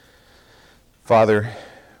Father,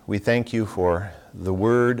 we thank you for the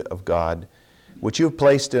Word of God, which you've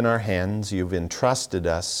placed in our hands. You've entrusted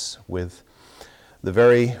us with the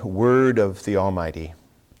very Word of the Almighty.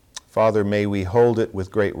 Father, may we hold it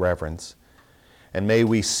with great reverence, and may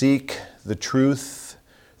we seek the truth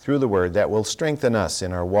through the Word that will strengthen us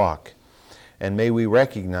in our walk. And may we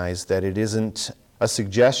recognize that it isn't a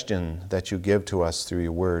suggestion that you give to us through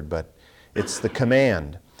your Word, but it's the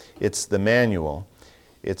command, it's the manual,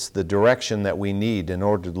 it's the direction that we need in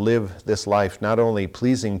order to live this life not only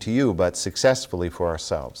pleasing to you, but successfully for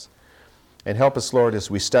ourselves. And help us, Lord,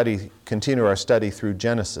 as we continue our study through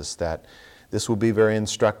Genesis, that this will be very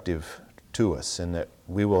instructive to us and that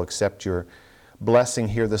we will accept your blessing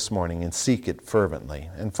here this morning and seek it fervently.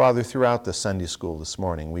 And Father, throughout the Sunday school this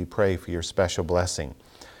morning, we pray for your special blessing.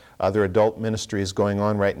 Other adult ministries going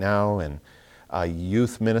on right now and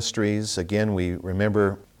youth ministries. Again, we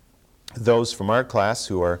remember those from our class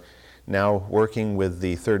who are now working with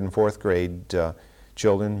the 3rd and 4th grade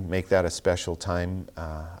children. Make that a special time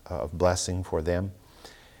of blessing for them.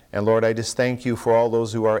 And Lord, I just thank you for all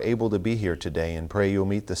those who are able to be here today and pray you'll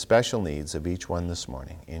meet the special needs of each one this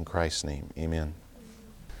morning. In Christ's name, amen.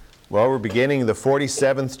 Well, we're beginning the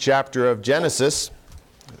 47th chapter of Genesis.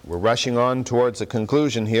 We're rushing on towards a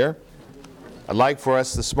conclusion here. I'd like for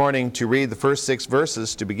us this morning to read the first 6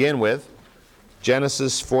 verses to begin with.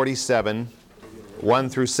 Genesis 47, 1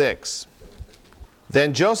 through 6.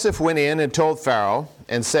 Then Joseph went in and told Pharaoh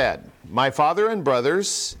and said, My father and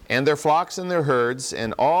brothers and their flocks and their herds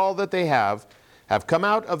and all that they have come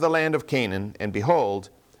out of the land of Canaan, and behold,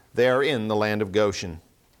 they are in the land of Goshen.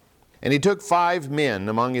 And he took 5 men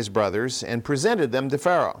among his brothers and presented them to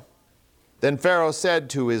Pharaoh. Then Pharaoh said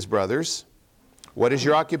to his brothers, What is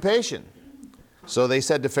your occupation? So they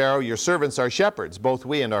said to Pharaoh, Your servants are shepherds, both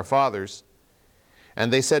we and our fathers.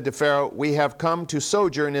 And they said to Pharaoh, We have come to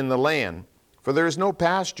sojourn in the land, for there is no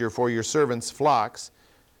pasture for your servants' flocks,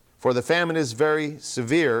 for the famine is very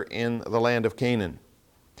severe in the land of Canaan.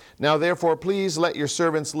 Now therefore please let your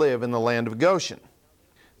servants live in the land of Goshen.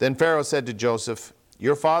 Then Pharaoh said to Joseph,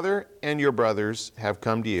 Your father and your brothers have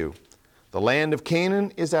come to you. The land of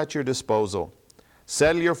Canaan is at your disposal.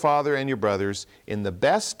 Settle your father and your brothers in the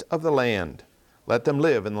best of the land. Let them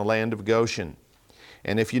live in the land of Goshen.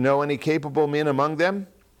 And if you know any capable men among them,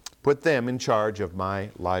 put them in charge of my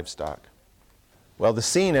livestock. Well, the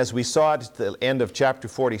scene, as we saw at the end of chapter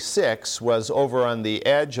 46, was over on the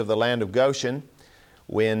edge of the land of Goshen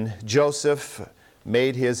when Joseph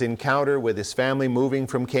made his encounter with his family moving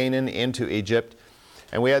from Canaan into Egypt.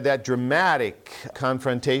 And we had that dramatic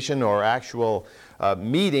confrontation or actual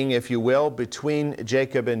meeting, if you will, between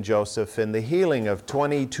Jacob and Joseph and the healing of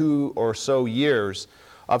 22 or so years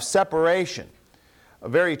of separation. A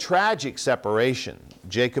very tragic separation.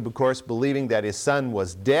 Jacob, of course, believing that his son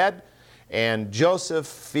was dead, and Joseph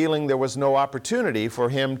feeling there was no opportunity for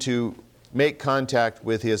him to make contact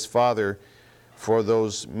with his father for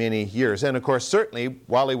those many years. And of course, certainly,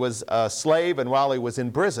 while he was a slave and while he was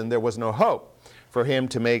in prison, there was no hope for him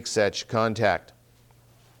to make such contact.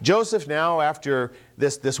 Joseph now, after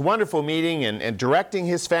this wonderful meeting and directing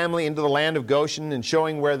his family into the land of Goshen and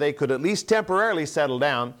showing where they could at least temporarily settle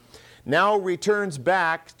down, now returns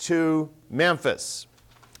back to Memphis.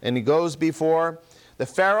 And he goes before the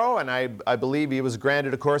Pharaoh, and I believe he was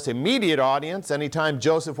granted, of course, immediate audience. Anytime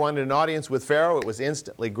Joseph wanted an audience with Pharaoh, it was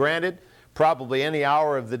instantly granted, probably any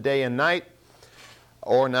hour of the day and night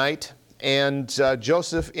or night. And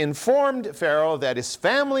Joseph informed Pharaoh that his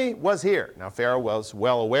family was here. Now, Pharaoh was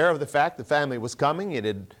well aware of the fact the family was coming. It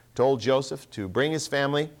had told Joseph to bring his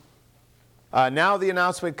family. Now the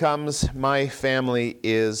announcement comes, my family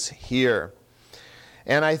is here.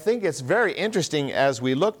 And I think it's very interesting as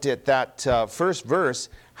we looked at that first verse,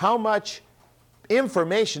 how much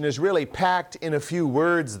information is really packed in a few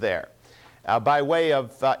words there, by way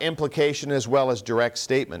of implication as well as direct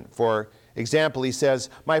statement. For example, he says,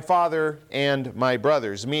 my father and my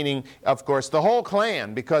brothers, meaning, of course, the whole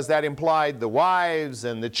clan, because that implied the wives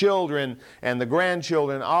and the children and the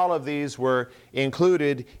grandchildren. All of these were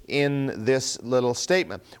included in this little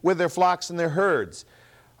statement, with their flocks and their herds.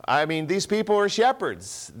 I mean, these people are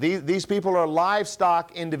shepherds. These people are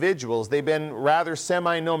livestock individuals. They've been rather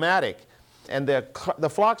semi-nomadic. And the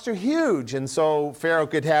flocks are huge, and so Pharaoh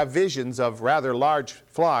could have visions of rather large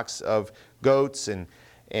flocks of goats and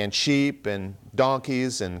sheep and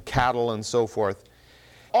donkeys and cattle and so forth.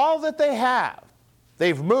 All that they have,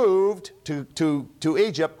 they've moved to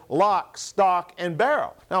Egypt, lock, stock, and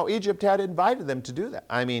barrel. Now, Egypt had invited them to do that.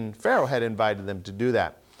 I mean, Pharaoh had invited them to do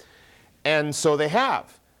that. And so they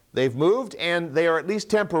have. They've moved, and they are at least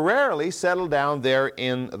temporarily settled down there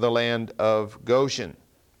in the land of Goshen.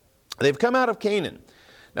 They've come out of Canaan.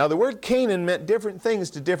 Now the word Canaan meant different things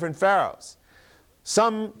to different pharaohs.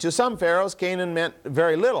 To some pharaohs, Canaan meant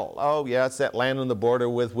very little. Oh yeah, it's that land on the border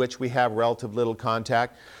with which we have relative little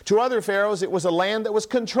contact. To other pharaohs, it was a land that was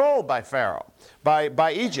controlled by Pharaoh,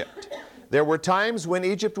 by Egypt. There were times when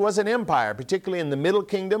Egypt was an empire, particularly in the Middle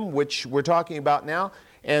Kingdom, which we're talking about now,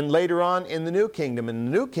 and later on in the New Kingdom. In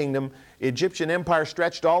the New Kingdom, Egyptian empire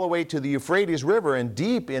stretched all the way to the Euphrates River and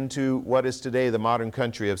deep into what is today the modern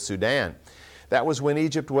country of Sudan. That was when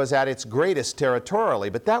Egypt was at its greatest territorially,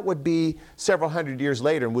 but that would be several hundred years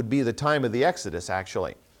later and would be the time of the Exodus,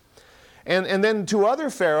 actually. And then to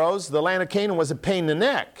other pharaohs, the land of Canaan was a pain in the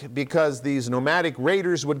neck because these nomadic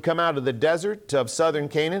raiders would come out of the desert of southern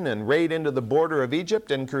Canaan and raid into the border of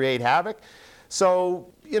Egypt and create havoc.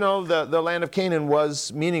 So, you know, the land of Canaan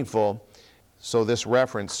was meaningful, so this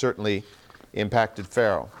reference certainly impacted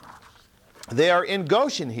Pharaoh. They are in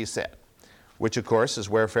Goshen, he said, which of course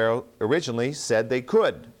is where Pharaoh originally said they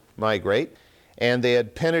could migrate, and they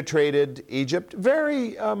had penetrated Egypt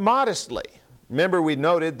very modestly. Remember, we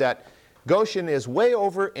noted that Goshen is way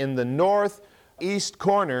over in the northeast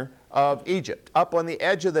corner of Egypt, up on the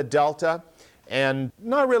edge of the delta, and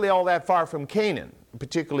not really all that far from Canaan,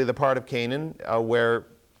 particularly the part of Canaan where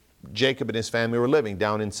Jacob and his family were living,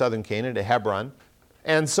 down in southern Canaan to Hebron.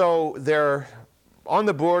 And so they're on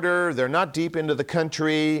the border, they're not deep into the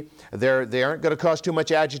country, they aren't going to cause too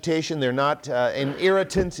much agitation, they're not an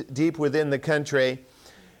irritant deep within the country,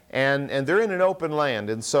 and they're in an open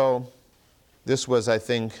land. And so this was, I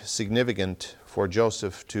think, significant for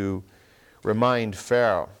Joseph to remind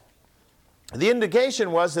Pharaoh. The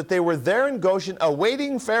indication was that they were there in Goshen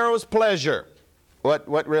awaiting Pharaoh's pleasure.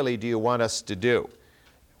 What really do you want us to do?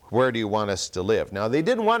 Where do you want us to live? Now, they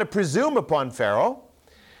didn't want to presume upon Pharaoh.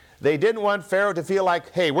 They didn't want Pharaoh to feel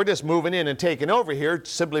like, hey, we're just moving in and taking over here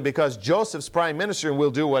simply because Joseph's prime minister and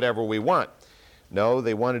we'll do whatever we want. No,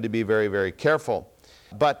 they wanted to be very, very careful.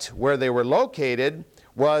 But where they were located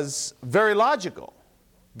was very logical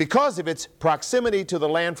because of its proximity to the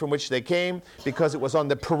land from which they came, because it was on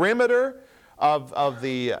the perimeter of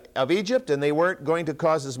Egypt and they weren't going to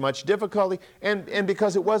cause as much difficulty, and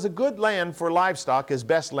because it was a good land for livestock, as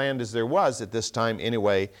best land as there was at this time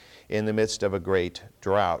anyway, in the midst of a great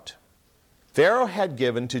drought. Pharaoh had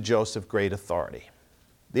given to Joseph great authority.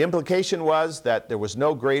 The implication was that there was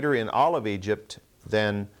no greater in all of Egypt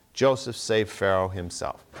than Joseph save Pharaoh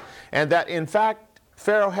himself. And that in fact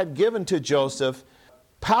Pharaoh had given to Joseph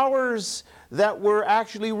powers that were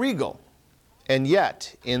actually regal. And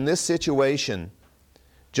yet, in this situation,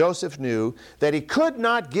 Joseph knew that he could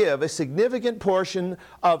not give a significant portion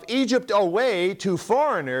of Egypt away to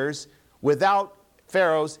foreigners without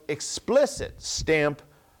Pharaoh's explicit stamp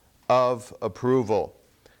of approval.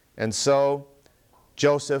 And so,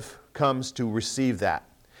 Joseph comes to receive that.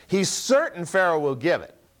 He's certain Pharaoh will give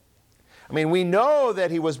it. I mean, we know that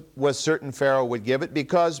he was certain Pharaoh would give it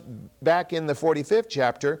because back in the 45th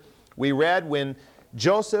chapter, we read when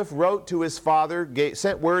Joseph wrote to his father,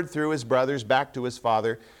 sent word through his brothers back to his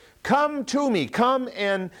father, come to me, come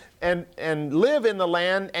and live in the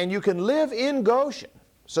land, and you can live in Goshen.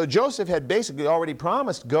 So Joseph had basically already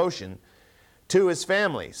promised Goshen to his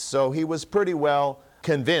family. So he was pretty well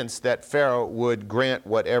convinced that Pharaoh would grant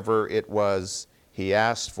whatever it was he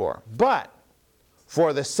asked for. But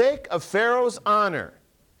for the sake of Pharaoh's honor,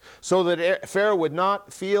 so that Pharaoh would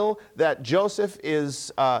not feel that Joseph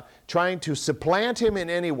is trying to supplant him in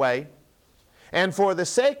any way, and for the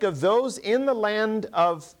sake of those in the land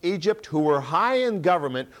of Egypt who were high in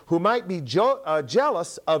government, who might be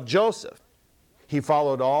jealous of Joseph, he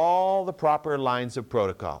followed all the proper lines of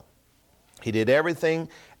protocol. He did everything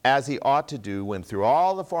as he ought to do, went through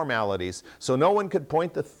all the formalities, so no one could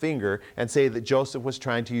point the finger and say that Joseph was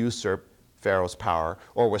trying to usurp Pharaoh's power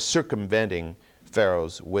or was circumventing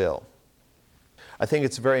Pharaoh's will. I think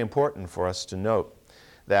it's very important for us to note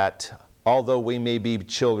that although we may be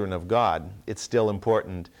children of God, it's still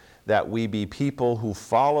important that we be people who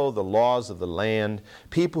follow the laws of the land,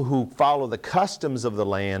 people who follow the customs of the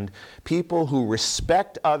land, people who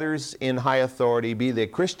respect others in high authority, be they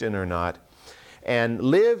Christian or not, and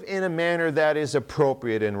live in a manner that is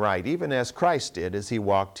appropriate and right, even as Christ did as he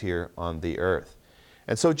walked here on the earth.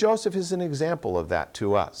 And so Joseph is an example of that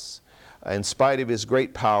to us. In spite of his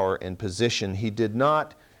great power and position, he did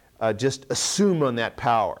not just assume on that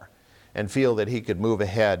power and feel that he could move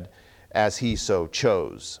ahead as he so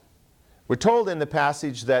chose. We're told in the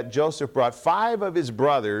passage that Joseph brought 5 of his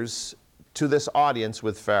brothers to this audience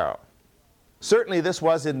with Pharaoh. Certainly this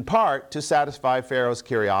was in part to satisfy Pharaoh's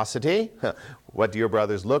curiosity. What do your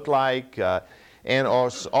brothers look like? and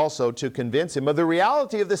also to convince him of the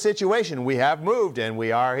reality of the situation. We have moved and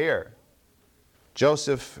we are here.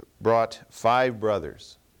 Joseph brought 5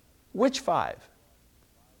 brothers. Which 5?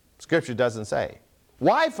 Scripture doesn't say.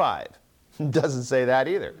 Why 5? Doesn't say that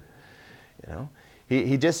either. You know,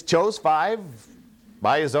 he just chose 5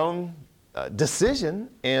 by his own decision.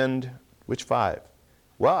 And which 5?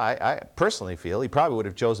 Well, I personally feel he probably would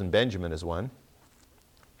have chosen Benjamin as one.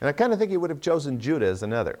 And I kind of think he would have chosen Judah as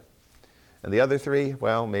another. And the other 3,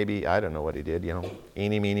 well, maybe, I don't know what he did, you know,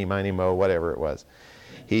 eeny, meeny, miny, mo, whatever it was.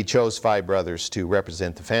 He chose 5 brothers to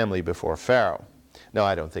represent the family before Pharaoh. No,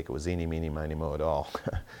 I don't think it was eeny, meeny, miny, mo at all.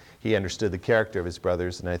 He understood the character of his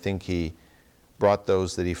brothers, and I think he brought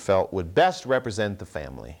those that he felt would best represent the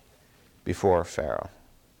family before Pharaoh.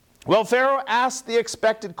 Well, Pharaoh asked the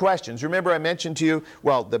expected questions. Remember I mentioned to you,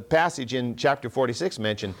 well, the passage in chapter 46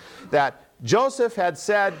 mentioned that Joseph had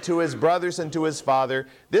said to his brothers and to his father,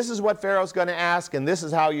 this is what Pharaoh's going to ask, and this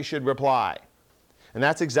is how you should reply. And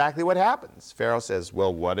that's exactly what happens. Pharaoh says,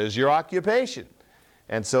 well, what is your occupation?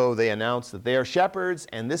 And so they announce that they are shepherds,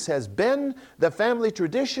 and this has been the family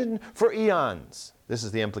tradition for eons. This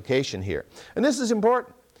is the implication here. And this is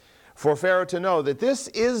important for Pharaoh to know that this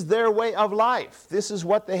is their way of life. This is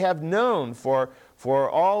what they have known for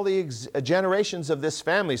all the generations of this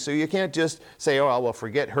family. So you can't just say, oh, well,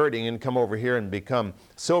 forget herding and come over here and become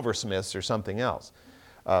silversmiths or something else.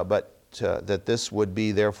 But that this would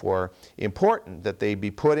be therefore important that they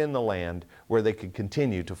be put in the land where they could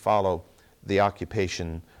continue to follow the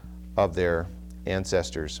occupation of their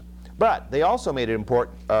ancestors. But they also made it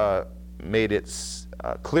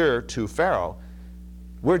clear to Pharaoh,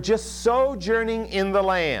 we're just sojourning in the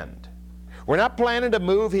land. We're not planning to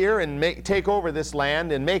move here and take over this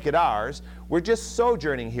land and make it ours. We're just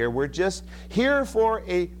sojourning here. We're just here for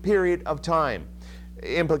a period of time.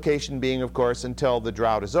 Implication being, of course, until the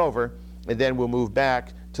drought is over, and then we'll move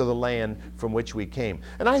back to the land from which we came.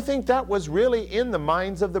 And I think that was really in the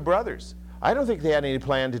minds of the brothers. I don't think they had any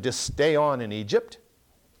plan to just stay on in Egypt.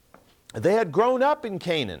 They had grown up in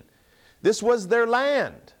Canaan. This was their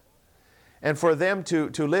land. And for them to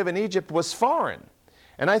live in Egypt was foreign.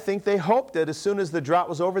 And I think they hoped that as soon as the drought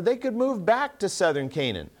was over, they could move back to southern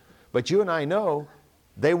Canaan. But you and I know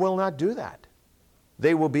they will not do that.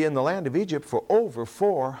 They will be in the land of Egypt for over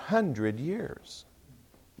 400 years.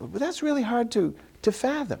 But that's really hard to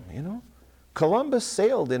fathom, you know. Columbus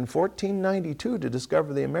sailed in 1492 to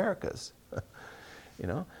discover the Americas. You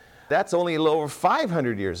know, that's only a little over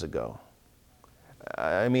 500 years ago.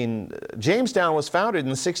 I mean, Jamestown was founded in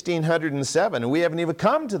 1607, and we haven't even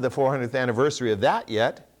come to the 400th anniversary of that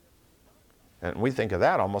yet. And we think of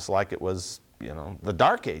that almost like it was, you know, the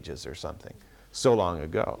Dark Ages or something, so long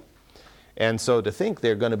ago. And so to think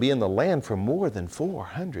they're going to be in the land for more than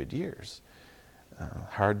 400 years,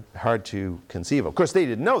 hard to conceive of. Of course, they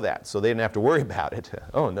didn't know that, so they didn't have to worry about it.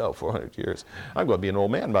 Oh no, 400 years. I'm going to be an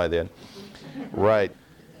old man by then. Right.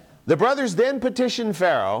 The brothers then petitioned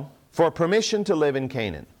Pharaoh for permission to live in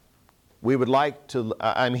Canaan. We would like to,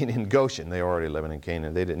 in Goshen. They were already living in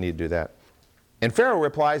Canaan. They didn't need to do that. And Pharaoh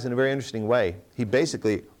replies in a very interesting way. He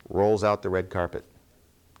basically rolls out the red carpet.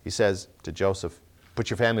 He says to Joseph, put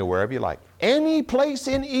your family wherever you like. Any place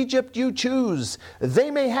in Egypt you choose,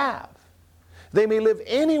 they may have. They may live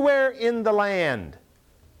anywhere in the land.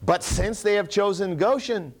 But since they have chosen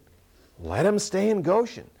Goshen, let them stay in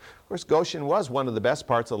Goshen. Of course, Goshen was one of the best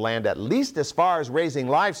parts of the land, at least as far as raising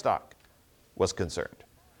livestock was concerned.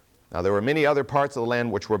 Now, there were many other parts of the land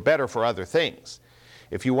which were better for other things.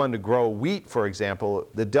 If you wanted to grow wheat, for example,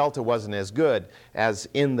 the delta wasn't as good as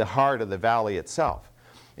in the heart of the valley itself.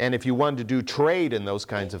 And if you wanted to do trade and those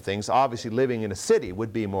kinds of things, obviously living in a city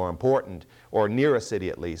would be more important, or near a city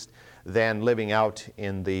at least, than living out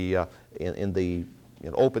in the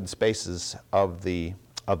open spaces of the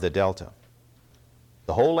delta.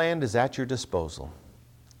 The whole land is at your disposal.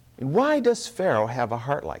 And why does Pharaoh have a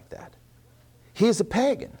heart like that? He is a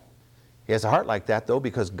pagan. He has a heart like that, though,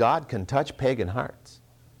 because God can touch pagan hearts.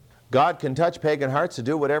 God can touch pagan hearts to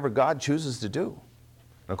do whatever God chooses to do.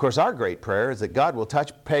 And of course, our great prayer is that God will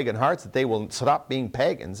touch pagan hearts, that they will stop being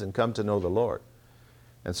pagans and come to know the Lord.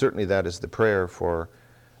 And certainly that is the prayer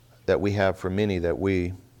that we have for many that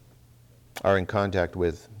we are in contact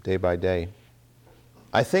with day by day.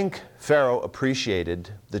 I think Pharaoh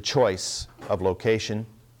appreciated the choice of location,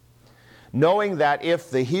 knowing that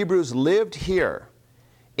if the Hebrews lived here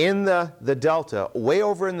in the delta, way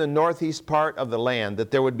over in the northeast part of the land,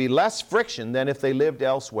 that there would be less friction than if they lived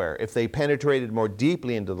elsewhere, if they penetrated more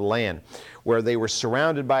deeply into the land, where they were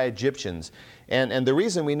surrounded by Egyptians. And the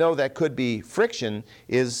reason we know that could be friction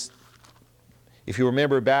is, if you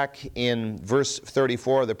remember back in verse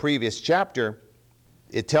 34 of the previous chapter,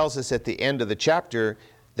 it tells us at the end of the chapter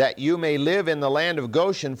that you may live in the land of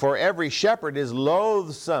Goshen, for every shepherd is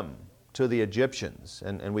loathsome to the Egyptians.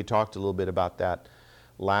 And we talked a little bit about that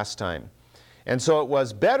last time. And so it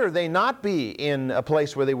was better they not be in a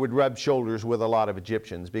place where they would rub shoulders with a lot of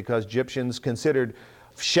Egyptians, because Egyptians considered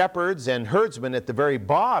shepherds and herdsmen at the very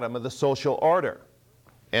bottom of the social order.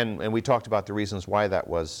 And we talked about the reasons why that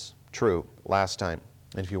was true last time,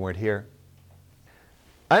 and if you weren't here.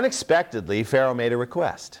 Unexpectedly, Pharaoh made a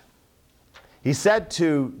request. He said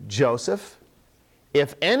to Joseph,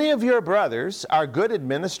 if any of your brothers are good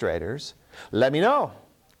administrators, let me know,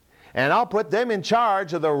 and I'll put them in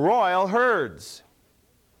charge of the royal herds.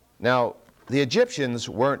 Now, the Egyptians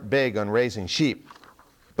weren't big on raising sheep,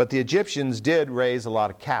 but the Egyptians did raise a lot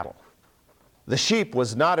of cattle. The sheep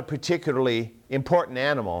was not a particularly important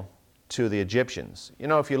animal to the Egyptians. You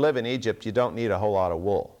know, if you live in Egypt, you don't need a whole lot of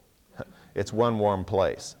wool. It's one warm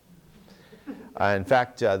place. In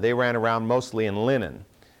fact, they ran around mostly in linen,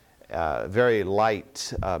 very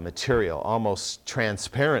light material, almost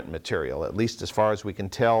transparent material, at least as far as we can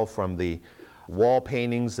tell from the wall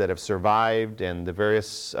paintings that have survived and the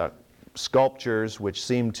various sculptures which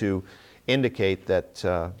seem to indicate that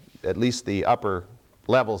at least the upper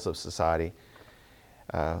levels of society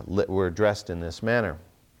were dressed in this manner.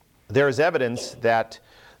 There is evidence that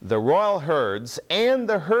the royal herds and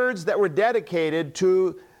the herds that were dedicated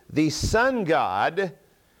to the sun god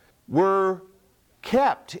were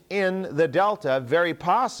kept in the delta, very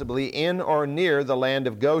possibly in or near the land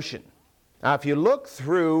of Goshen. Now, if you look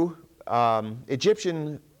through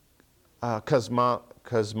Egyptian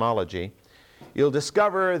cosmology, you'll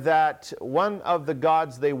discover that one of the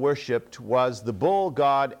gods they worshipped was the bull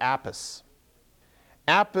god Apis.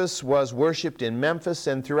 Apis was worshipped in Memphis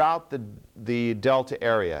and throughout the delta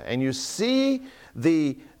area. And you see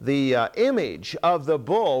the image of the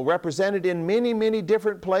bull represented in many, many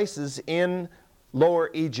different places in Lower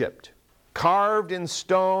Egypt. Carved in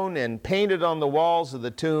stone and painted on the walls of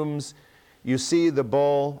the tombs, you see the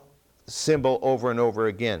bull symbol over and over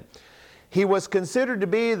again. He was considered to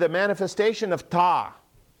be the manifestation of Ptah,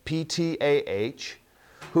 P-T-A-H,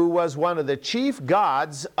 who was one of the chief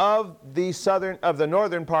gods of the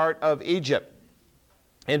northern part of Egypt.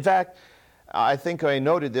 In fact, I think I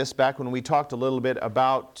noted this back when we talked a little bit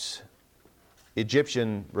about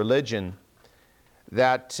Egyptian religion,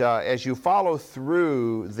 that as you follow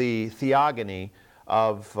through the theogony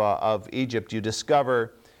of Egypt, you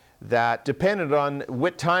discover that depended on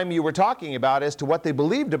what time you were talking about as to what they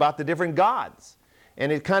believed about the different gods. And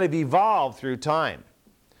it kind of evolved through time.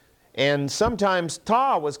 And sometimes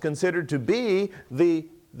Ptah was considered to be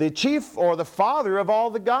the chief or the father of all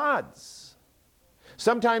the gods.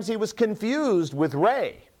 Sometimes he was confused with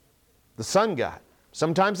Re, the sun god.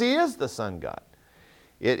 Sometimes he is the sun god.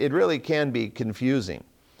 It really can be confusing.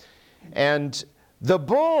 And the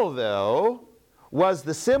bull, though, was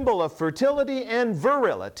the symbol of fertility and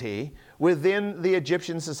virility within the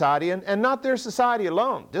Egyptian society, and not their society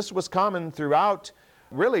alone. This was common throughout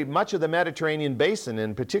really much of the Mediterranean basin,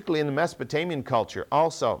 and particularly in the Mesopotamian culture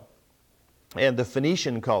also, and the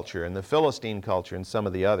Phoenician culture and the Philistine culture and some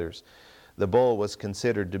of the others. The bull was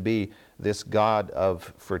considered to be this god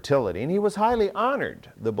of fertility, and he was highly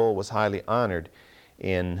honored. The bull was highly honored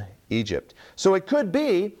in Egypt. So it could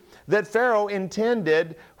be that Pharaoh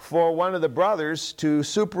intended for one of the brothers to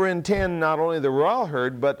superintend not only the royal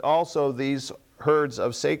herd, but also these herds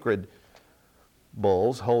of sacred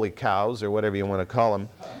bulls, holy cows, or whatever you want to call them,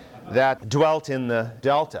 that dwelt in the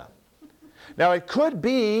delta. Now it could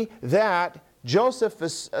be that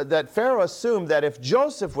that Pharaoh assumed that if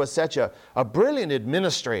Joseph was such a brilliant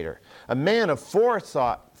administrator, a man of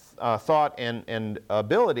forethought, thought and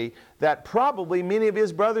ability, that probably many of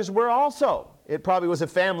his brothers were also. It probably was a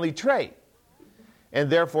family trait. And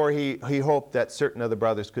therefore he hoped that certain of the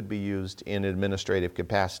brothers could be used in administrative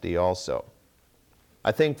capacity also.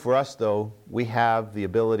 I think for us, though, we have the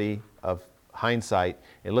ability of hindsight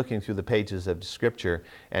in looking through the pages of Scripture,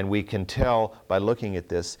 and we can tell by looking at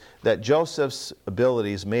this that Joseph's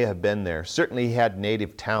abilities may have been there. Certainly he had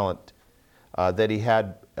native talent, that he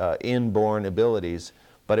had inborn abilities,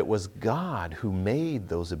 but it was God who made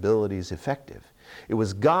those abilities effective. It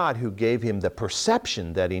was God who gave him the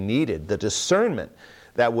perception that he needed, the discernment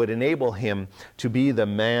that would enable him to be the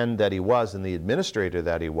man that he was and the administrator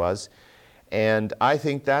that he was. And I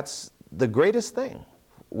think that's the greatest thing.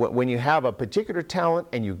 When you have a particular talent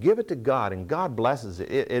and you give it to God and God blesses it,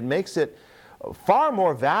 it makes it far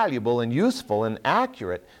more valuable and useful and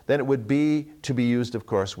accurate than it would be to be used, of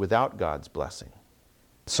course, without God's blessing.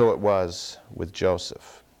 So it was with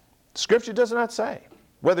Joseph. Scripture does not say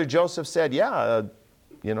whether Joseph said, yeah,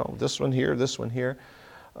 this one here,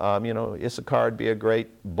 Issachar would be a great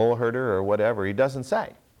bull herder or whatever. He doesn't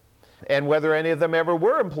say. And whether any of them ever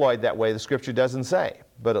were employed that way, the Scripture doesn't say.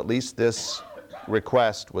 But at least this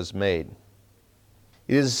request was made.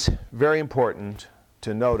 It is very important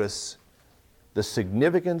to notice the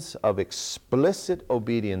significance of explicit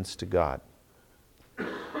obedience to God.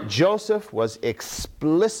 Joseph was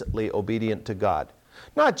explicitly obedient to God.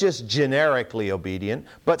 Not just generically obedient,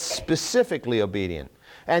 but specifically obedient.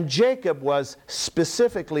 And Jacob was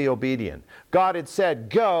specifically obedient. God had said,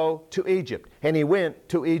 go to Egypt, and he went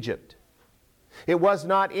to Egypt. It was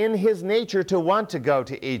not in his nature to want to go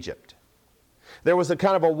to Egypt. There was a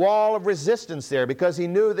kind of a wall of resistance there because he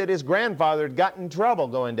knew that his grandfather had gotten in trouble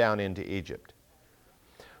going down into Egypt.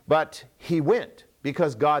 But he went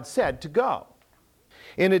because God said to go.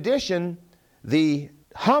 In addition, the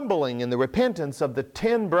humbling and the repentance of the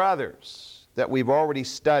 10 brothers that we've already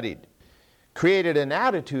studied created an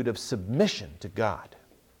attitude of submission to God.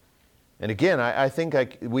 And again, I think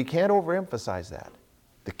we can't overemphasize that.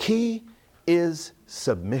 The key is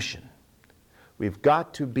submission. We've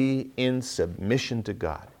got to be in submission to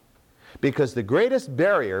God. Because the greatest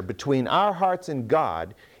barrier between our hearts and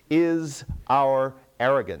God is our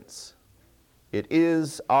arrogance. It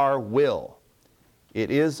is our will.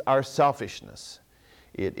 It is our selfishness.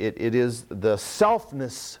 It is the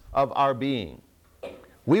selfness of our being.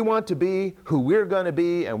 We want to be who we're going to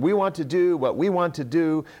be, and we want to do what we want to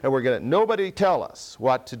do, and we're going to nobody tell us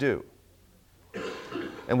what to do.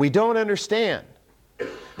 And we don't understand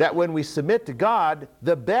that when we submit to God,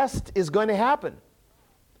 the best is going to happen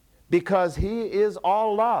because He is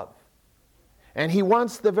all love, and He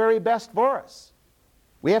wants the very best for us.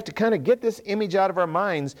 We have to kind of get this image out of our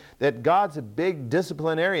minds that God's a big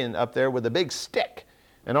disciplinarian up there with a big stick,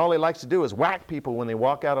 and all He likes to do is whack people when they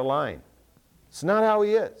walk out of line. It's not how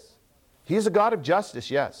He is. He's a God of justice,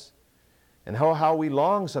 yes. And how we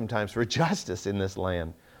long sometimes for justice in this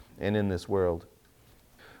land and in this world.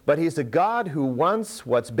 But He's a God who wants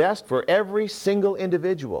what's best for every single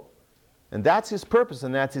individual. And that's His purpose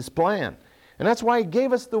and that's His plan. And that's why He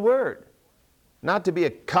gave us the Word. Not to be a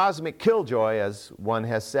cosmic killjoy, as one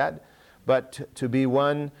has said, but to be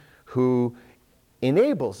one who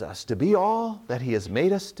enables us to be all that He has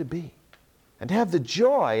made us to be. And to have the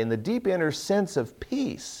joy and the deep inner sense of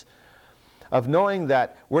peace of knowing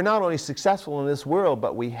that we're not only successful in this world,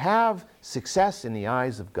 but we have success in the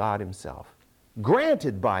eyes of God Himself,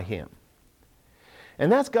 granted by Him.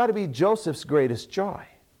 And that's got to be Joseph's greatest joy.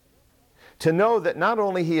 To know that not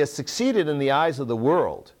only he has succeeded in the eyes of the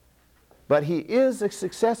world, but he is a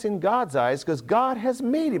success in God's eyes because God has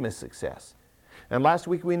made him a success. And last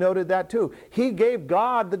week we noted that too. He gave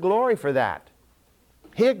God the glory for that.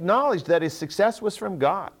 He acknowledged that his success was from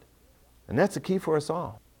God. And that's the key for us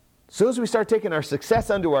all. As soon as we start taking our success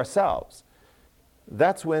unto ourselves,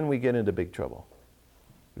 that's when we get into big trouble.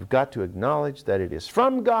 We've got to acknowledge that it is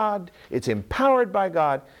from God, it's empowered by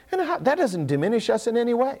God, and that doesn't diminish us in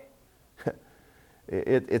any way.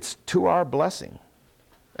 It's to our blessing.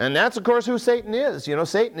 And that's, of course, who Satan is. You know,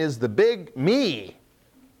 Satan is the big me,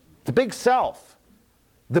 the big self,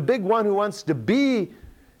 the big one who wants to be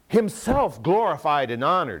himself glorified and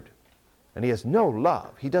honored. And he has no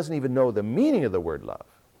love. He doesn't even know the meaning of the word love.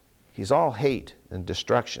 He's all hate and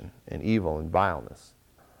destruction and evil and vileness.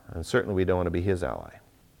 And certainly we don't want to be his ally.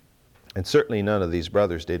 And certainly none of these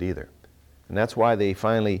brothers did either. And that's why they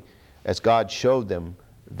finally, as God showed them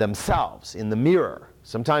themselves in the mirror,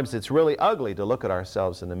 sometimes it's really ugly to look at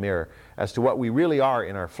ourselves in the mirror as to what we really are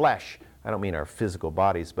in our flesh. I don't mean our physical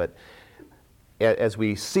bodies, but as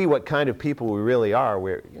we see what kind of people we really are,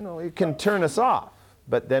 it can turn us off.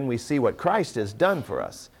 But then we see what Christ has done for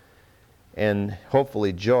us. And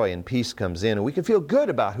hopefully joy and peace comes in. And we can feel good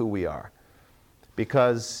about who we are.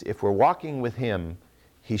 Because if we're walking with Him,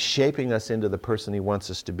 He's shaping us into the person He wants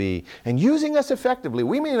us to be. And using us effectively.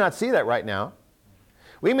 We may not see that right now.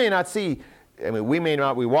 We may not see... we may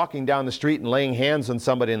not be walking down the street and laying hands on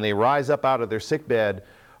somebody and they rise up out of their sick bed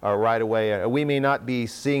right away. We may not be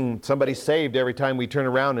seeing somebody saved every time we turn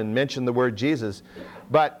around and mention the word Jesus.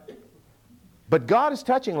 But God is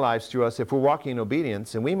touching lives through us if we're walking in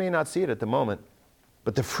obedience, and we may not see it at the moment.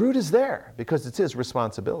 But the fruit is there because it's His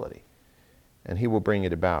responsibility, and He will bring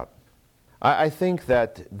it about. I think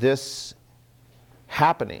that this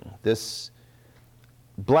happening, this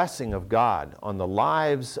blessing of God on the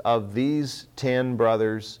lives of these 10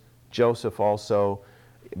 brothers, Joseph also,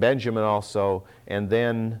 Benjamin also, and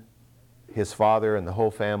then his father and the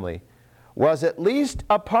whole family, was at least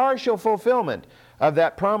a partial fulfillment of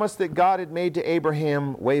that promise that God had made to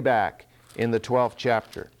Abraham way back in the 12th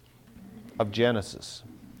chapter of Genesis.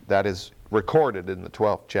 That is recorded in the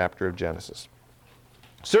 12th chapter of Genesis.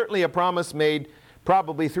 Certainly a promise made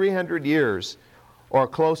probably 300 years or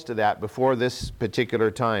close to that before this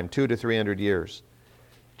particular time, 200 to 300 years.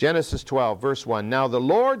 Genesis 12, verse 1. Now the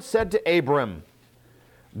Lord said to Abram,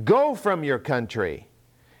 go from your country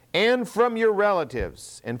and from your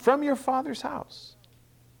relatives and from your father's house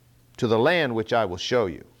to the land which I will show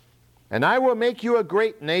you. And I will make you a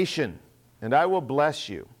great nation, and I will bless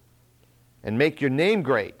you and make your name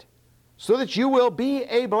great, so that you will be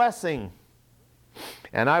a blessing.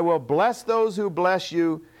 And I will bless those who bless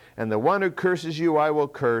you, and the one who curses you I will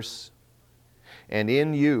curse. And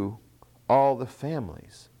in you all the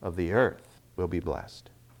families of the earth will be blessed.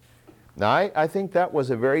 Now I think that was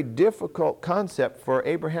a very difficult concept for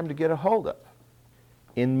Abraham to get a hold of.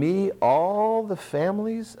 In me all the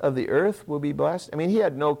families of the earth will be blessed. I mean, he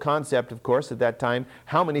had no concept, of course, at that time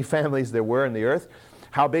how many families there were in the earth,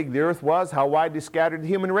 how big the earth was, how widely scattered the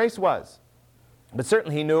human race was. But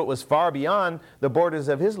certainly he knew it was far beyond the borders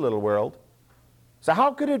of his little world. So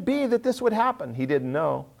how could it be that this would happen? He didn't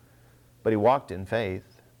know, but he walked in faith.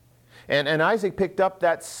 And Isaac picked up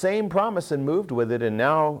that same promise and moved with it, and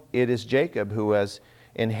now it is Jacob who has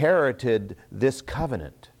inherited this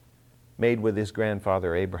covenant made with his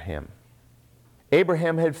grandfather Abraham.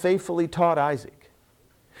 Abraham had faithfully taught Isaac,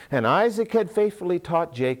 and Isaac had faithfully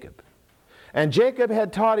taught Jacob, and Jacob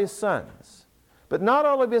had taught his sons, but not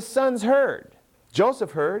all of his sons heard.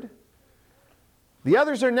 Joseph heard. The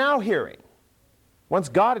others are now hearing, once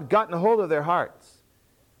God had gotten a hold of their hearts.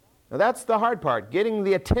 Now that's the hard part, getting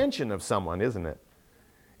the attention of someone, isn't it?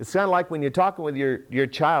 It's kind of like when you're talking with your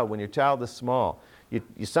child, when your child is small.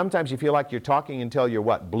 Sometimes you feel like you're talking until you're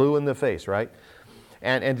what? Blue in the face, right?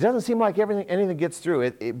 And it doesn't seem like anything gets through.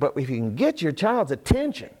 But if you can get your child's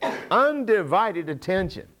attention, undivided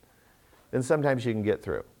attention, then sometimes you can get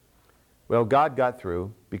through. Well, God got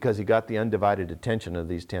through because he got the undivided attention of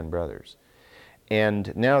these 10 brothers.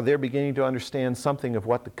 And now they're beginning to understand something of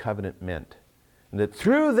what the covenant meant. And that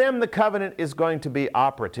through them the covenant is going to be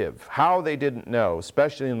operative. How they didn't know,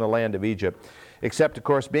 especially in the land of Egypt. Except, of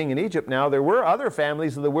course, being in Egypt now, there were other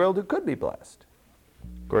families of the world who could be blessed.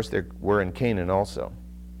 Of course, there were in Canaan also.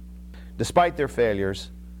 Despite their failures,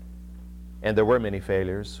 and there were many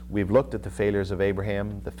failures, we've looked at the failures of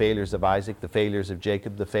Abraham, the failures of Isaac, the failures of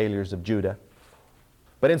Jacob, the failures of Judah.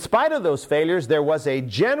 But in spite of those failures, there was a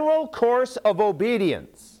general course of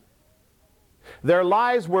obedience. Their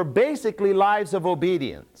lives were basically lives of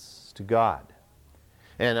obedience to God.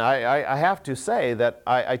 And I have to say that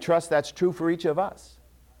I trust that's true for each of us.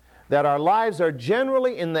 That our lives are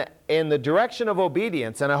generally in the direction of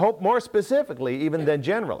obedience, and I hope more specifically even than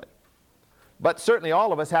generally. But certainly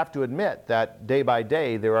all of us have to admit that day by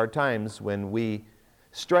day there are times when we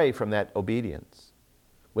stray from that obedience.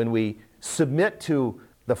 When we submit to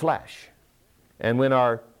the flesh. And when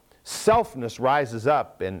our selfness rises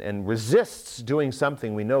up and resists doing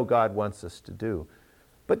something we know God wants us to do.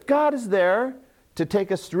 But God is there to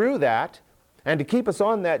take us through that and to keep us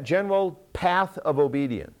on that general path of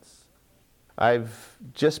obedience. I've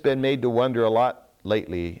just been made to wonder a lot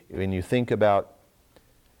lately when you think about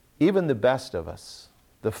even the best of us,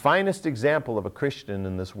 the finest example of a Christian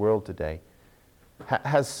in this world today,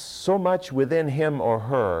 has so much within him or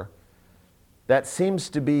her that seems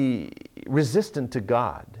to be resistant to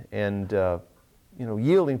God and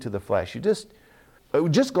yielding to the flesh. You're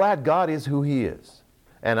just glad God is who he is.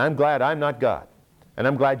 And I'm glad I'm not God. And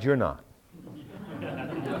I'm glad you're not.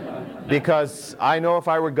 Because I know if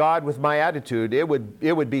I were God with my attitude, it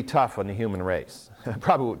would be tough on the human race.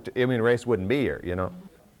 Probably the human race wouldn't be here,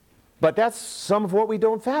 But that's some of what we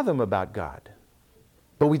don't fathom about God.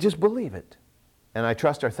 But we just believe it. And I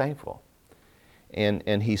trust are thankful.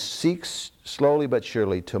 And he seeks slowly but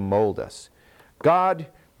surely to mold us. God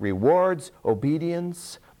rewards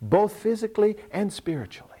obedience both physically and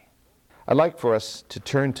spiritually. I'd like for us to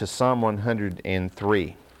turn to Psalm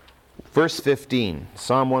 103, verse 15.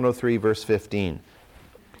 Psalm 103, verse 15.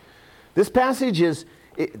 This passage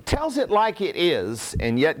it tells it like it is,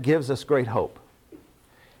 and yet gives us great hope.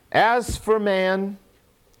 As for man,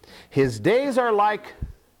 his days are like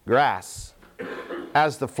grass.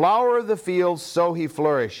 As the flower of the field, so he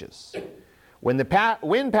flourishes. When the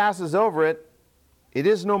wind passes over it, it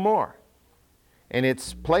is no more, and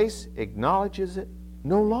its place acknowledges it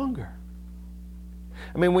no longer.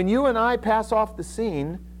 I mean, when you and I pass off the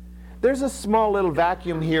scene, there's a small little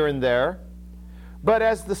vacuum here and there. But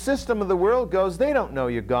as the system of the world goes, they don't know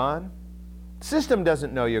you're gone. The system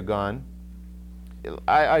doesn't know you're gone.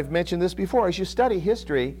 I've mentioned this before. As you study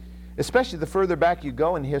history, especially the further back you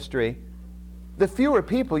go in history, the fewer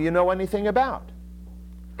people you know anything about.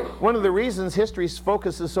 One of the reasons history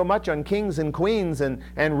focuses so much on kings and queens and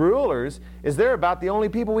rulers is they're about the only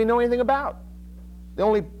people we know anything about. The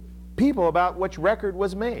only people about which record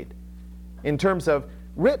was made in terms of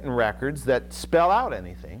written records that spell out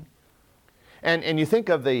anything. And you think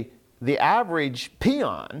of the average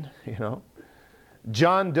peon,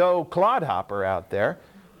 John Doe clodhopper out there,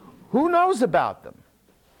 who knows about them?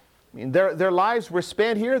 I mean, their lives were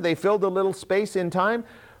spent here. They filled a little space in time.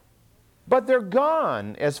 But they're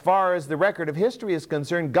gone as far as the record of history is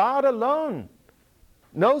concerned. God alone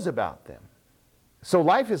knows about them. So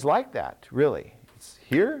life is like that, really. It's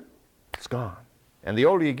here, it's gone. And the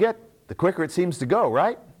older you get, the quicker it seems to go,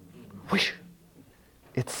 right? Whoosh.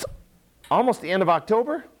 It's almost the end of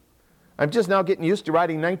October. I'm just now getting used to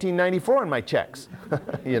writing 1994 on my checks,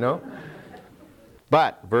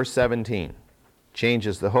 But verse 17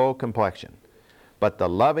 changes the whole complexion. But the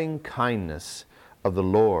loving kindness of the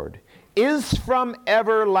Lord is from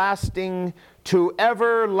everlasting to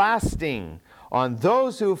everlasting on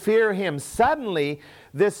those who fear Him. Suddenly,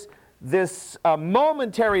 this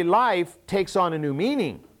momentary life takes on a new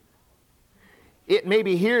meaning. It may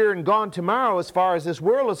be here and gone tomorrow as far as this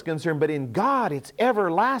world is concerned, but in God it's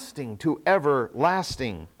everlasting to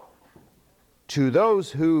everlasting to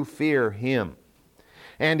those who fear Him.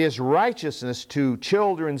 And His righteousness to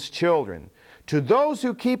children's children, to those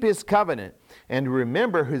who keep His covenant and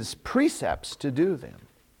remember His precepts to do them.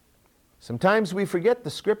 Sometimes we forget the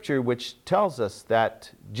scripture which tells us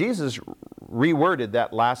that Jesus reworded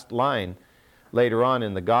that last line later on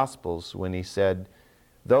in the Gospels when He said,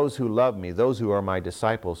 "Those who love Me, those who are My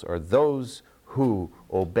disciples, are those who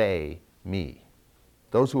obey Me."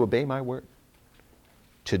 Those who obey My word.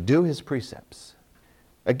 To do His precepts.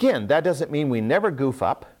 Again, that doesn't mean we never goof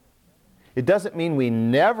up. It doesn't mean we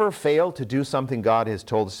never fail to do something God has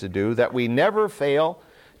told us to do, that we never fail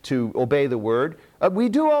to obey the Word. We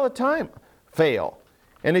do all the time fail.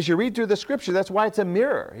 And as you read through the Scripture, that's why it's a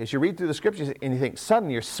mirror. As you read through the Scriptures and you think,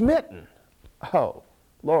 suddenly you're smitten. Oh,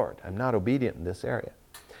 Lord, I'm not obedient in this area.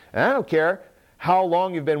 And I don't care how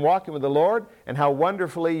long you've been walking with the Lord and how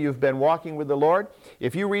wonderfully you've been walking with the Lord.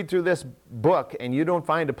 If you read through this book and you don't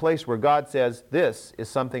find a place where God says, this is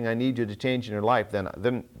something I need you to change in your life,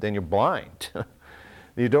 then you're blind.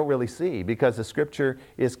 You don't really see, because the Scripture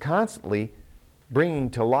is constantly bringing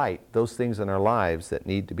to light those things in our lives that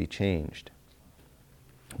need to be changed.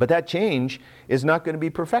 But that change is not going to be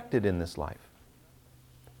perfected in this life.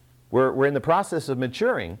 We're in the process of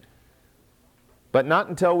maturing, but not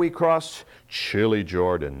until we cross chilly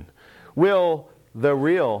Jordan will the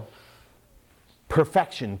real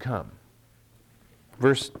perfection come.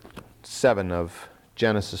 Verse 7 of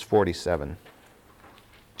Genesis 47.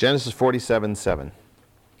 Genesis 47:7.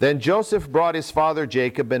 Then Joseph brought his father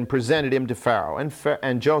Jacob and presented him to Pharaoh.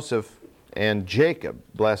 And Joseph and Jacob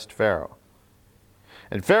blessed Pharaoh.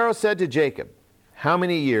 And Pharaoh said to Jacob, "How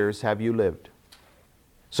many years have you lived?"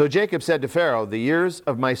 So Jacob said to Pharaoh, "The years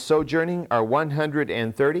of my sojourning are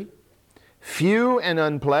 130. Few and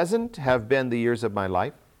unpleasant have been the years of my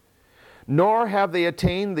life, nor have they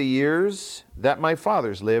attained the years that my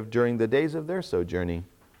fathers lived during the days of their sojourning."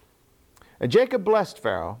 And Jacob blessed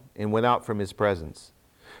Pharaoh and went out from his presence.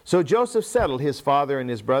 So Joseph settled his father and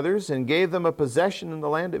his brothers and gave them a possession in the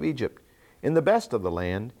land of Egypt, in the best of the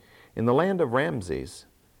land, in the land of Ramses,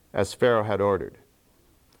 as Pharaoh had ordered.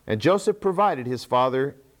 And Joseph provided his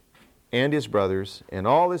father and his brothers and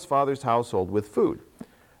all his father's household with food,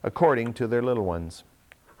 according to their little ones.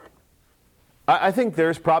 I think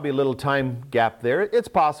there's probably a little time gap there. It's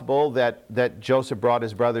possible that Joseph brought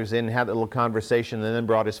his brothers in, had a little conversation, and then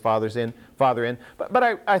brought his father in.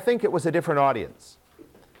 But I think it was a different audience.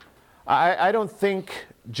 I don't think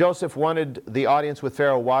Joseph wanted the audience with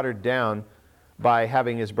Pharaoh watered down by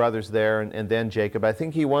having his brothers there and then Jacob. I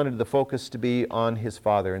think he wanted the focus to be on his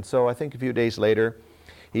father. And so I think a few days later,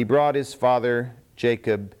 he brought his father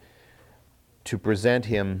Jacob to present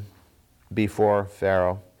him before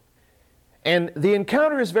Pharaoh. And the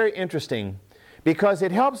encounter is very interesting because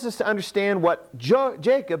it helps us to understand what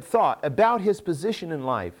Jacob thought about his position in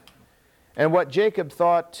life and what Jacob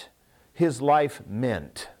thought his life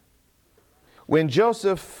meant. When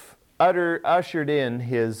Joseph ushered in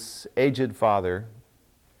his aged father,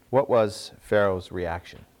 what was Pharaoh's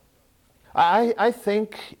reaction? I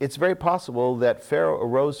think it's very possible that Pharaoh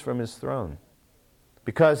arose from his throne,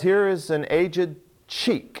 because here is an aged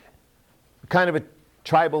sheik, kind of a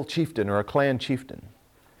tribal chieftain or a clan chieftain.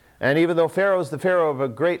 And even though Pharaoh is the Pharaoh of a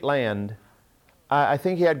great land, I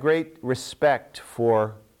think he had great respect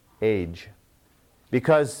for age,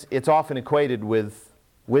 because it's often equated with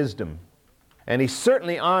wisdom. And he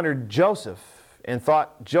certainly honored Joseph and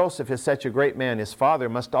thought Joseph is such a great man, his father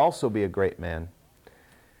must also be a great man.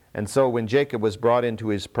 And so when Jacob was brought into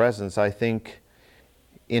his presence, I think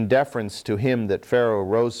in deference to him that Pharaoh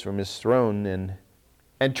rose from his throne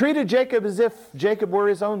and treated Jacob as if Jacob were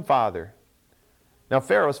his own father. Now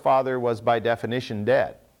Pharaoh's father was by definition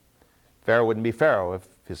dead. Pharaoh wouldn't be Pharaoh if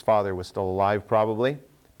his father was still alive, probably,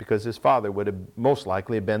 because his father would have most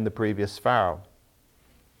likely been the previous Pharaoh.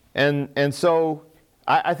 And so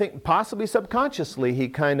I think possibly subconsciously he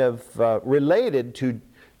kind of related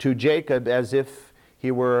to Jacob as if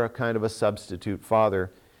he were a kind of a substitute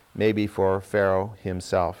father, maybe for Pharaoh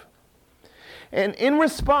himself. And in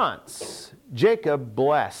response, Jacob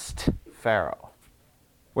blessed Pharaoh.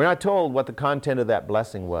 We're not told what the content of that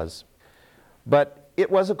blessing was, but it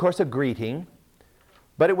was, of course, a greeting,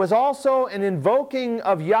 but it was also an invoking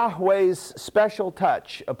of Yahweh's special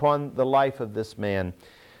touch upon the life of this man,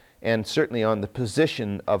 and certainly on the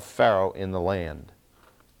position of Pharaoh in the land.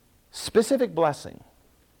 Specific blessing.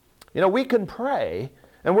 You know, we can pray,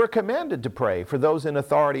 and we're commanded to pray for those in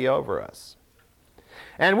authority over us.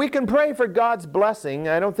 And we can pray for God's blessing.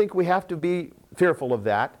 I don't think we have to be fearful of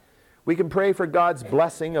that. We can pray for God's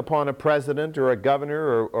blessing upon a president or a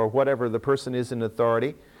governor or whatever the person is in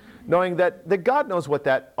authority, knowing that God knows what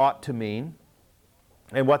that ought to mean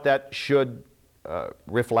and what that should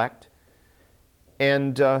reflect.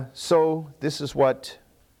 And so this is what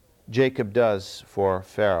Jacob does for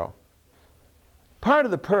Pharaoh. Part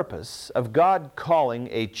of the purpose of God calling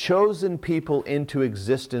a chosen people into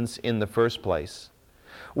existence in the first place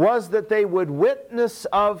was that they would witness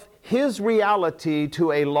of His reality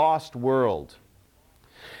to a lost world.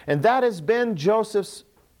 And that has been Joseph's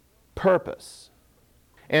purpose.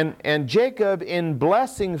 And Jacob, in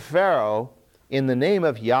blessing Pharaoh in the name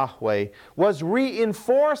of Yahweh, was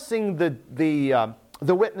reinforcing the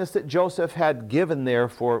witness that Joseph had given there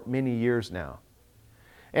for many years now.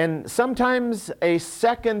 And sometimes a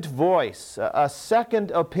second voice, a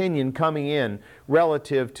second opinion coming in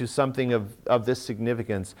relative to something of this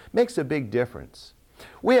significance makes a big difference.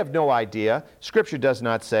 We have no idea. Scripture does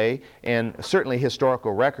not say, and certainly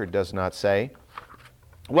historical record does not say,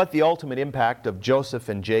 what the ultimate impact of Joseph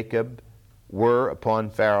and Jacob were upon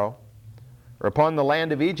Pharaoh or upon the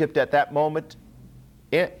land of Egypt at that moment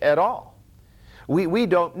at all. We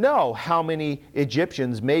don't know how many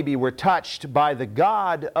Egyptians maybe were touched by the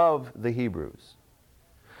God of the Hebrews.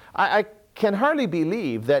 I can hardly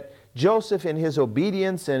believe that Joseph, in his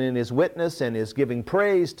obedience and in his witness and his giving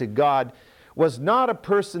praise to God, was not a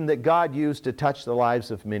person that God used to touch the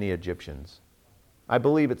lives of many Egyptians. I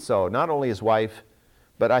believe it so. Not only his wife,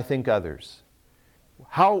 but I think others.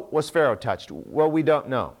 How was Pharaoh touched? Well, we don't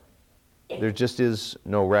know. There just is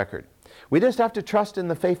no record. We just have to trust in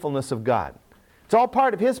the faithfulness of God. It's all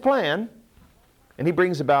part of His plan, and He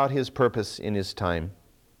brings about His purpose in His time.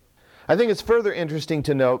 I think it's further interesting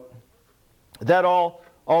to note that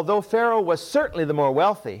although Pharaoh was certainly the more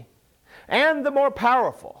wealthy and the more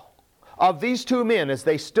powerful of these two men as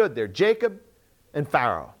they stood there, Jacob and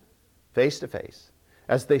Pharaoh, face to face,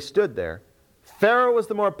 as they stood there, Pharaoh was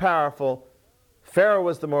the more powerful, Pharaoh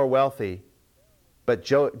was the more wealthy, but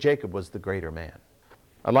Jacob was the greater man.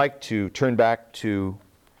 I'd like to turn back to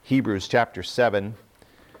Hebrews chapter 7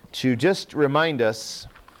 to just remind us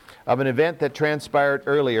of an event that transpired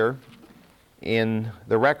earlier in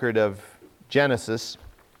the record of Genesis,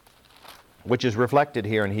 which is reflected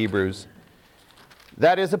here in Hebrews.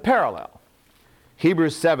 That is a parallel.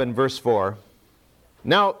 Hebrews 7 verse 4.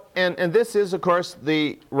 Now, and this is, of course,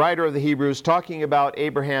 the writer of the Hebrews talking about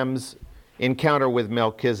Abraham's encounter with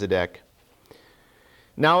Melchizedek.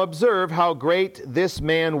 Now observe how great this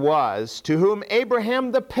man was, to whom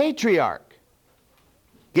Abraham the patriarch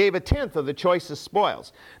gave a tenth of the choicest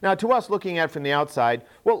spoils. Now to us looking at it from the outside,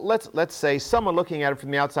 well, let's say someone looking at it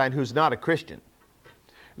from the outside who's not a Christian,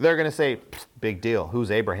 they're going to say, big deal,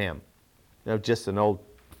 who's Abraham? You know, just an old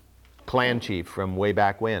clan chief from way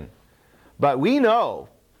back when. But we know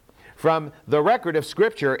from the record of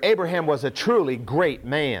Scripture, Abraham was a truly great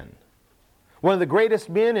man. One of the greatest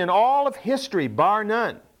men in all of history, bar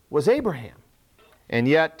none, was Abraham. And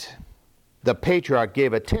yet, the patriarch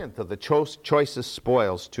gave a tenth of the choicest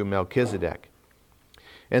spoils to Melchizedek.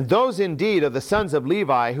 And those indeed of the sons of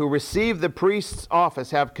Levi who receive the priest's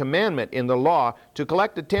office have commandment in the law to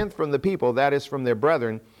collect a tenth from the people, that is, from their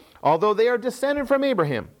brethren, although they are descended from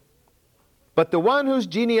Abraham. But the one whose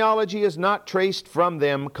genealogy is not traced from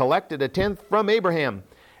them collected a tenth from Abraham,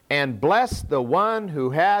 and blessed the one who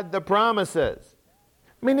had the promises.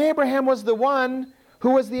 I mean, Abraham was the one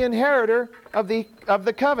who was the inheritor of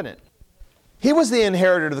the covenant. He was the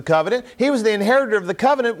inheritor of the covenant. He was the inheritor of the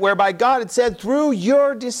covenant whereby God had said, through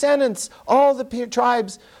your descendants, all the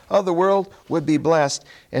tribes of the world would be blessed.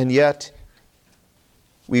 And yet,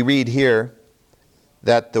 we read here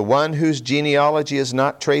that the one whose genealogy is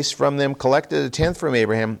not traced from them collected a tenth from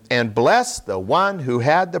Abraham and blessed the one who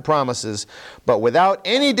had the promises. But without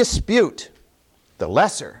any dispute, the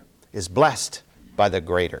lesser is blessed by the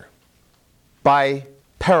greater. By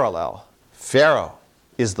parallel, Pharaoh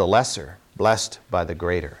is the lesser, blessed by the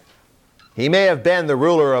greater. He may have been the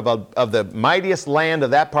ruler of the mightiest land of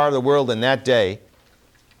that part of the world in that day,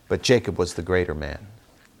 but Jacob was the greater man.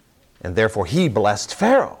 And therefore he blessed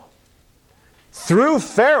Pharaoh. Through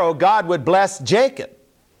Pharaoh, God would bless Jacob.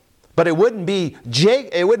 But it wouldn't be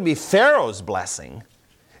Pharaoh's blessing.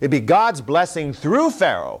 It'd be God's blessing through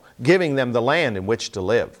Pharaoh, giving them the land in which to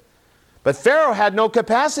live. But Pharaoh had no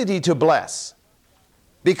capacity to bless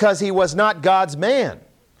because he was not God's man.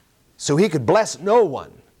 So he could bless no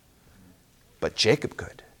one. But Jacob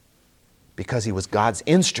could, because he was God's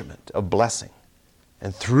instrument of blessing.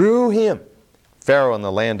 And through him, Pharaoh and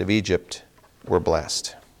the land of Egypt were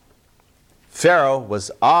blessed. Pharaoh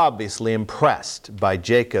was obviously impressed by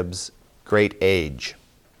Jacob's great age.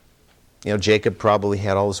 You know, Jacob probably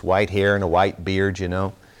had all this white hair and a white beard, you know.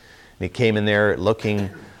 And he came in there looking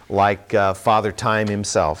like Father Time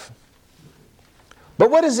himself. But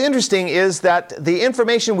what is interesting is that the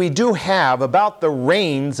information we do have about the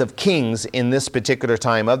reigns of kings in this particular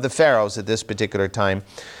time, of the pharaohs at this particular time,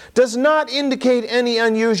 does not indicate any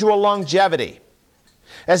unusual longevity.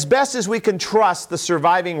 As best as we can trust the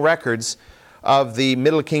surviving records of the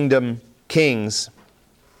Middle Kingdom kings,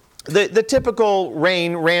 the typical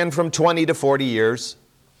reign ran from 20 to 40 years.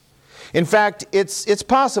 In fact, it's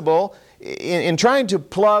possible, in trying to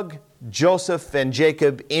plug Joseph and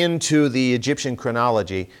Jacob into the Egyptian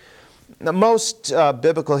chronology, most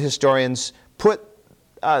biblical historians put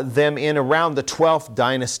them in around the 12th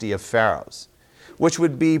dynasty of pharaohs, which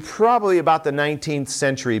would be probably about the 19th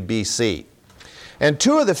century BC. And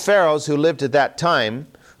two of the pharaohs who lived at that time,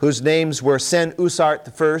 whose names were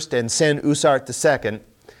Sen-Usart I and Sen-Usart II,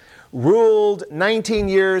 ruled 19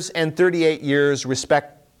 years and 38 years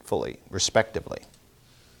respectively.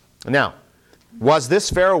 Now, was this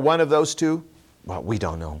pharaoh one of those two? Well, we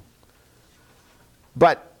don't know.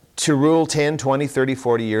 But to rule 10, 20, 30,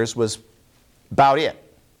 40 years was about it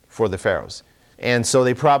for the pharaohs. And so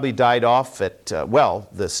they probably died off at,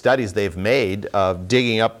 the studies they've made of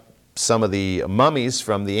digging up some of the mummies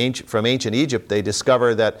from ancient Egypt, they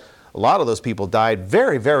discover that a lot of those people died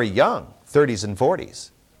very, very young, 30s and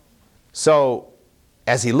 40s. So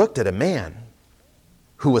as he looked at a man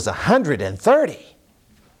who was 130,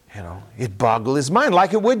 it boggled his mind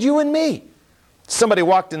like it would you and me. Somebody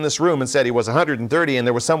walked in this room and said he was 130 and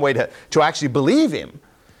there was some way to actually believe him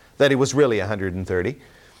that he was really 130.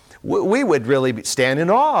 We would really stand in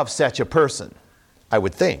awe of such a person, I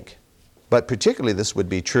would think. But particularly this would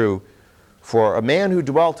be true for a man who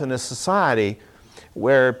dwelt in a society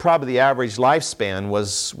where probably the average lifespan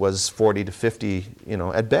was 40 to 50,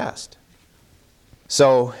 at best.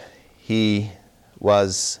 So he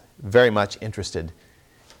was very much interested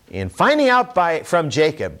in finding out from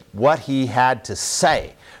Jacob what he had to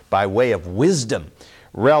say by way of wisdom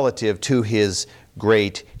relative to his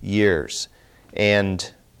great years.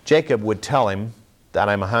 And Jacob would tell him that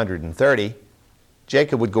I'm 130.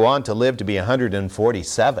 Jacob would go on to live to be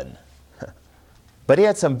 147. But he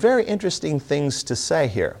had some very interesting things to say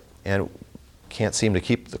here. And can't seem to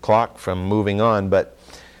keep the clock from moving on, but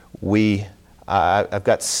I've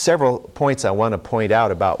got several points I want to point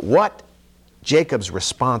out about what Jacob's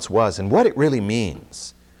response was and what it really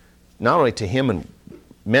means. Not only to him and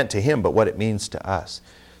meant to him, but what it means to us.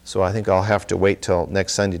 So I think I'll have to wait till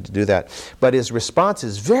next Sunday to do that. But his response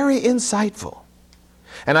is very insightful.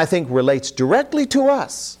 And I think relates directly to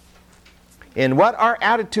us in what our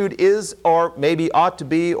attitude is, or maybe ought to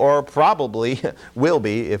be, or probably will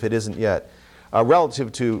be, if it isn't yet,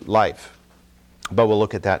 relative to life. But we'll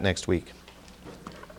look at that next week.